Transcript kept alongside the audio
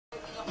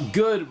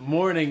Good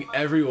morning,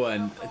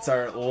 everyone. It's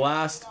our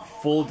last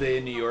full day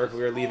in New York.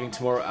 We are leaving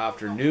tomorrow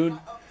afternoon.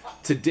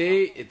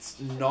 Today, it's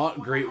not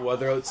great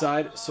weather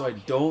outside, so I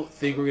don't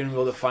think we're going to be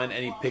able to find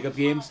any pickup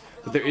games.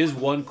 But there is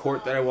one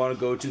court that I want to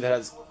go to that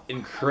has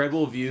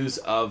incredible views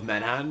of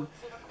Manhattan.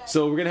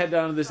 So we're going to head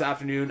down this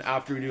afternoon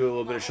after we do a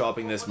little bit of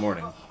shopping this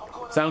morning.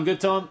 Sound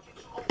good, Tom?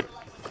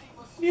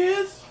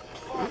 Yes.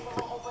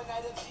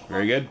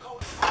 Very good.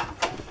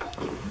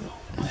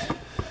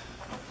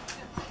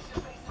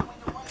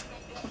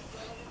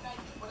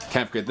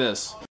 Can't forget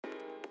this.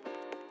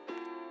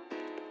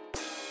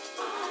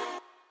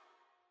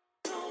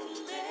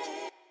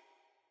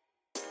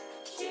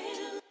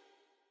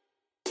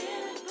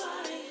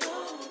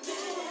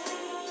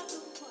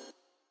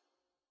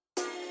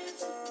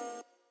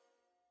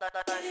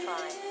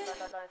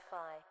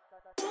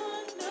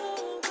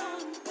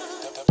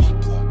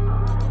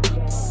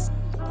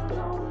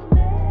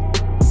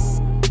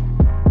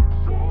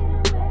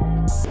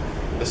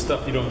 The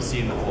stuff you don't see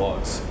in the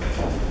vlogs.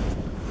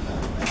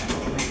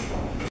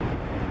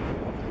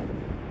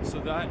 So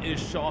that is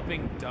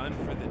shopping done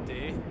for the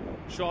day.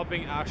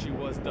 Shopping actually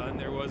was done.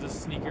 There was a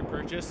sneaker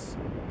purchase.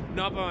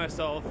 Not by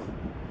myself.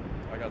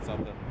 I got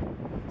something.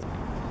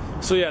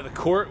 So yeah, the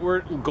court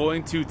we're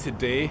going to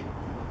today,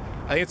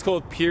 I think it's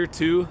called Pier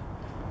 2.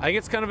 I think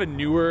it's kind of a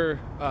newer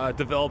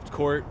developed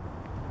court,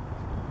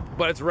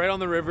 but it's right on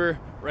the river,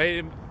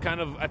 right kind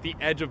of at the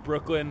edge of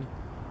Brooklyn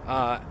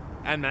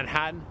and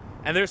Manhattan.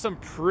 And there's some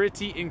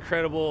pretty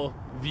incredible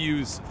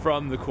views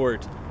from the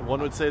court.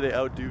 One would say they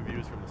outdo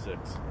views from the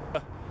 6.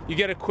 You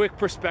get a quick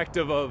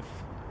perspective of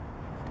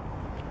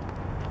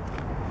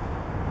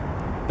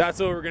that's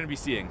what we're going to be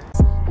seeing.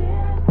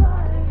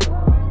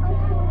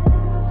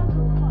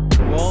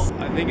 Well,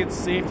 I think it's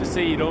safe to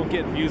say you don't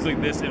get views like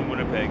this in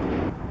Winnipeg.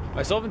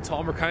 Myself and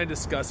Tom were kind of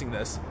discussing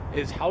this,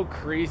 is how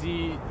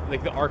crazy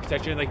like the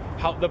architecture and like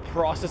how the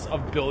process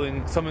of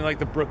building something like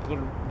the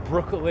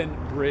Brooklyn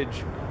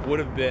Bridge would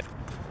have been.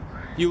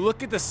 You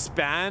look at the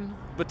span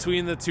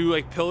between the two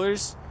like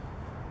pillars.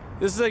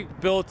 This is like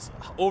built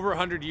over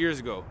 100 years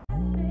ago.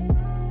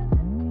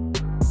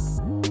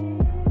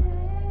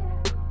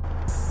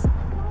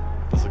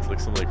 This looks like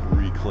some like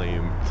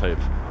reclaim type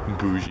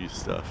bougie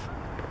stuff.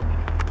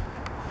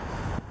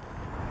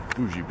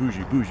 Bougie,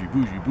 bougie, bougie,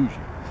 bougie, bougie.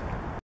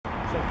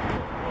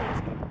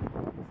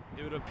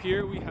 It would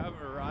appear we have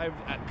arrived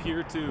at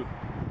Pier 2.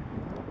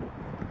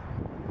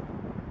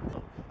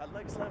 I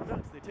like slam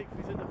dunks. They take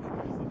me to the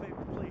fingers. The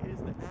favorite play is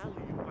the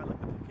alley-oop. I like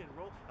the pick and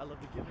roll. I love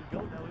the give and go.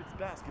 Now it's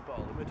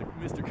basketball.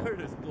 Mr.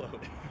 Curtis blow.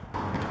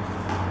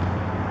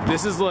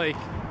 This is like,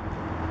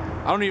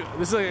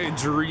 this is like a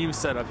dream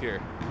setup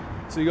here.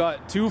 So you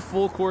got 2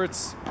 full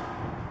courts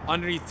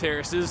underneath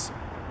terraces,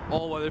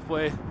 all weather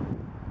play.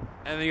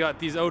 And then you got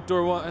these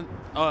outdoor ones,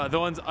 the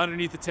ones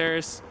underneath the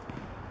terrace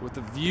with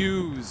the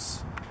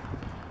views.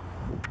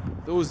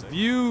 Those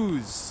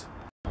views.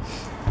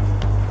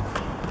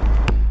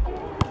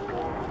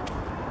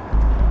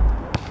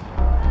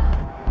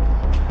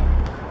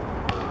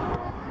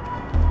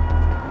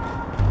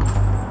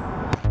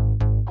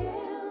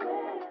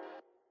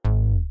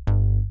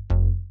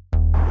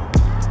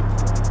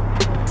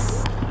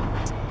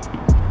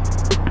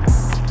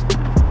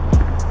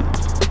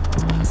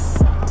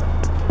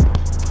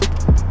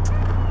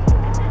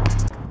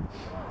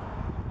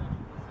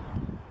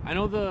 I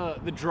know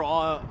the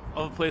draw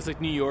of a place like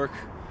New York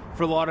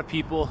for a lot of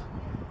people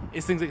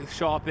is things like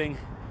shopping.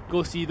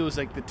 Go see those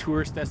like the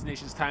tourist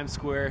destinations, Times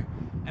Square,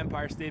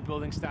 Empire State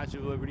Building, Statue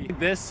of Liberty.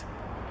 This,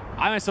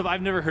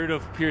 I've never heard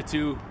of Pier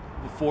 2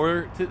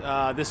 before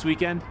this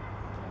weekend.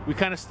 We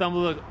kind of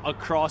stumbled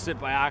across it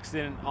by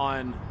accident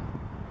on,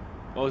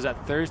 what was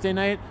that, Thursday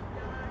night?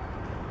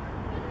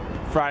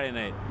 Friday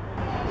night.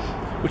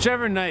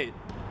 Whichever night,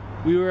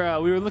 we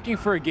were looking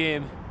for a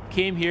game.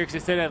 Came here because they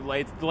said it had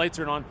lights. The lights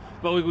aren't on,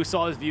 but we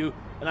saw this view,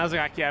 and I was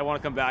like, okay, I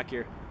want to come back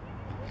here.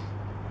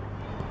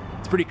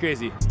 It's pretty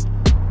crazy.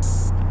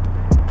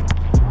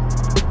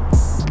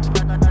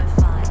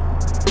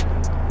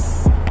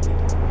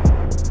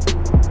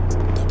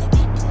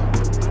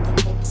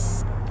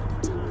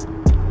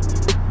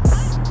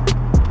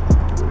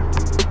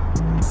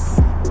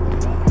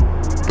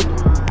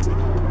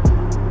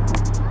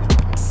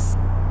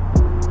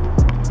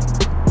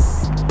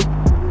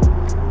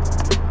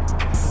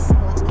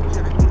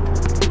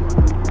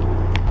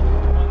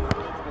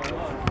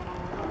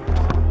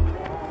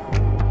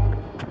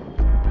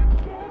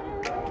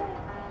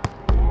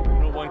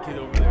 Kid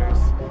over there,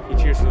 he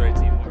cheers for the right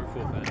team. We're a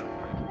cool fan.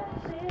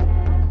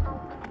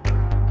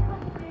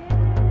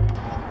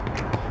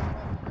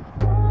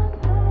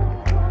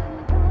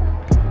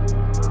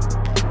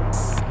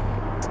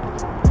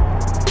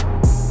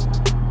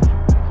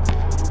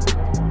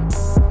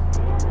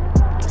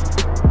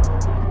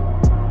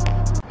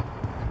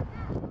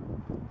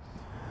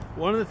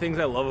 One of the things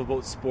I love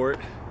about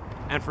sport,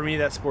 and for me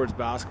that sport's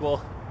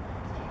basketball,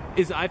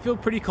 is I feel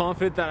pretty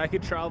confident that I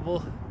could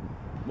travel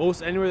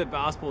most anywhere that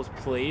basketball is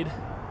played,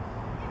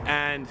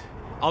 and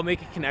I'll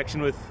make a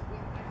connection with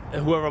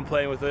whoever I'm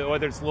playing with,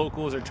 whether it's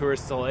locals or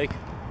tourists alike.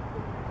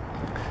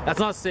 That's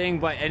not saying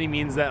by any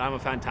means that I'm a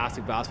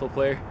fantastic basketball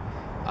player.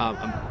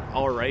 I'm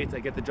all right, I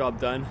get the job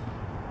done.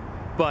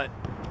 But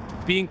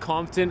being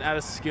competent at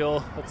a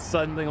skill that's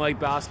something like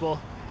basketball,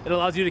 it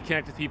allows you to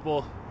connect with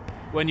people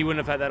when you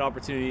wouldn't have had that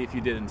opportunity if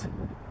you didn't.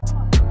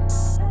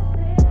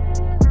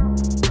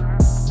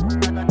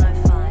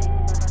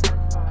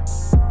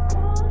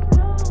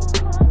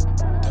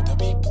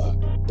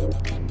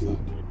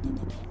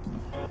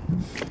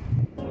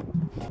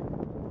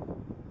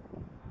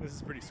 This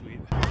is pretty sweet.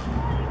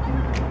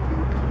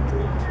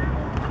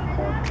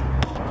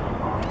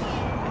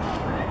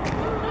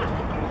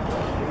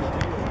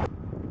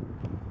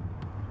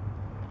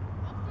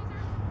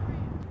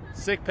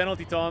 Sick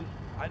penalty, Tom.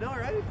 I know,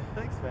 right?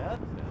 Thanks, man.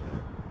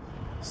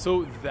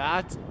 So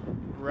that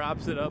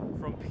wraps it up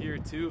from Pier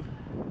 2.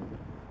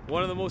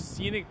 One of the most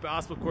scenic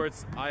basketball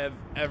courts I have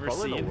ever seen.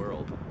 Probably in the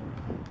world.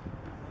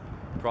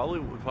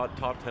 Probably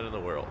top 10 in the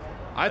world.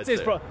 I'd say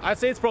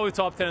it's probably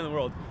top 10 in the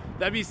world.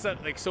 That'd be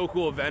so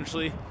cool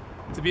eventually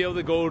to be able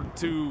to go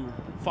to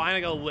find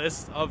like a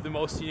list of the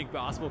most scenic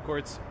basketball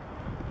courts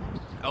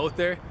out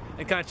there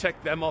and kind of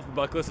check them off the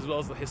bucket list as well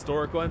as the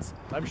historic ones.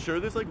 I'm sure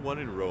there's like one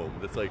in Rome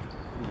that's like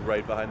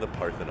right behind the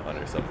Parthenon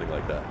or something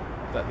like that.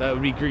 That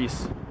would be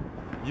Greece.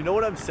 You know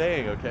what I'm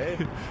saying, okay?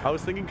 I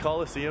was thinking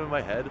Colosseum in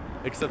my head,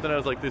 except then I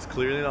was like, there's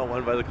clearly not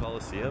one by the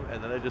Colosseum,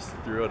 and then I just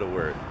threw out a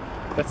word.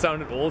 That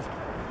sounded old.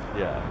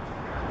 Yeah.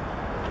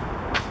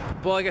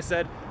 But like I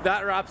said,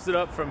 that wraps it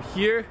up from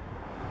here.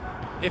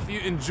 If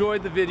you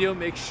enjoyed the video,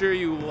 make sure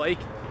you like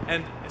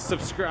and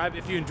subscribe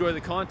if you enjoy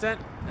the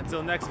content.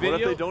 Until next video.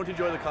 What if they don't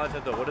enjoy the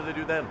content though? What do they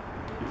do then?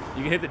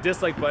 You can hit the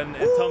dislike button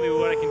and tell me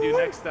what I can do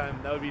next time.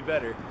 That would be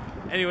better.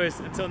 Anyways,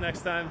 until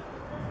next time,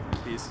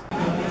 peace.